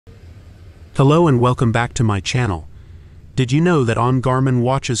Hello and welcome back to my channel. Did you know that Garmin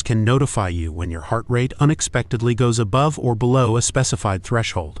watches can notify you when your heart rate unexpectedly goes above or below a specified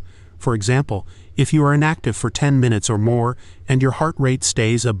threshold? For example, if you are inactive for 10 minutes or more and your heart rate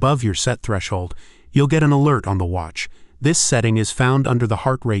stays above your set threshold, you'll get an alert on the watch. This setting is found under the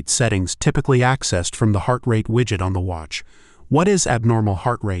heart rate settings, typically accessed from the heart rate widget on the watch. What is abnormal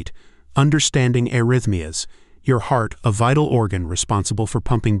heart rate? Understanding arrhythmias. Your heart, a vital organ responsible for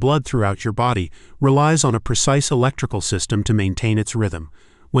pumping blood throughout your body, relies on a precise electrical system to maintain its rhythm.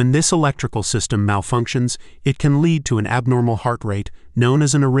 When this electrical system malfunctions, it can lead to an abnormal heart rate, known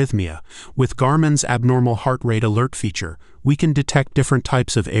as an arrhythmia. With Garmin's abnormal heart rate alert feature, we can detect different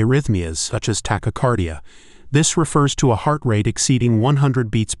types of arrhythmias, such as tachycardia. This refers to a heart rate exceeding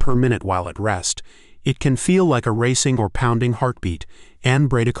 100 beats per minute while at rest. It can feel like a racing or pounding heartbeat. And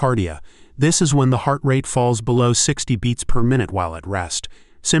bradycardia. This is when the heart rate falls below 60 beats per minute while at rest.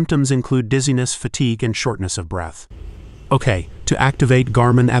 Symptoms include dizziness, fatigue, and shortness of breath. Okay, to activate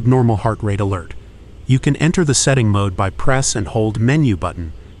Garmin Abnormal Heart Rate Alert, you can enter the setting mode by press and hold Menu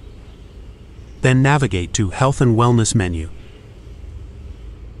button. Then navigate to Health and Wellness menu.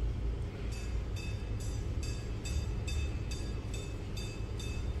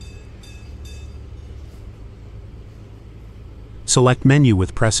 Select Menu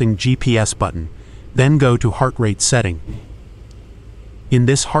with pressing GPS button, then go to Heart Rate Setting. In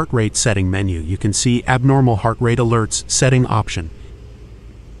this Heart Rate Setting menu, you can see Abnormal Heart Rate Alerts Setting option.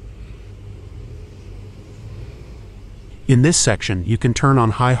 In this section, you can turn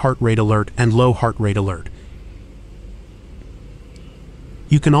on High Heart Rate Alert and Low Heart Rate Alert.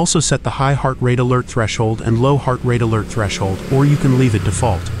 You can also set the High Heart Rate Alert threshold and Low Heart Rate Alert threshold, or you can leave it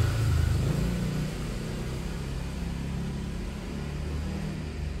default.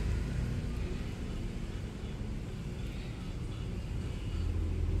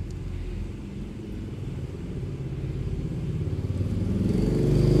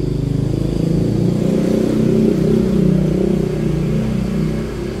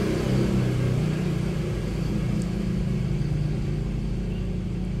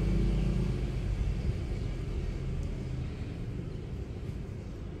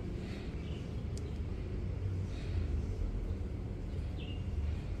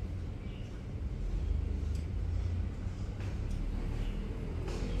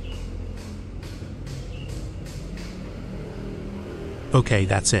 Okay,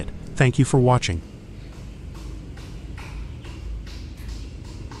 that's it. Thank you for watching.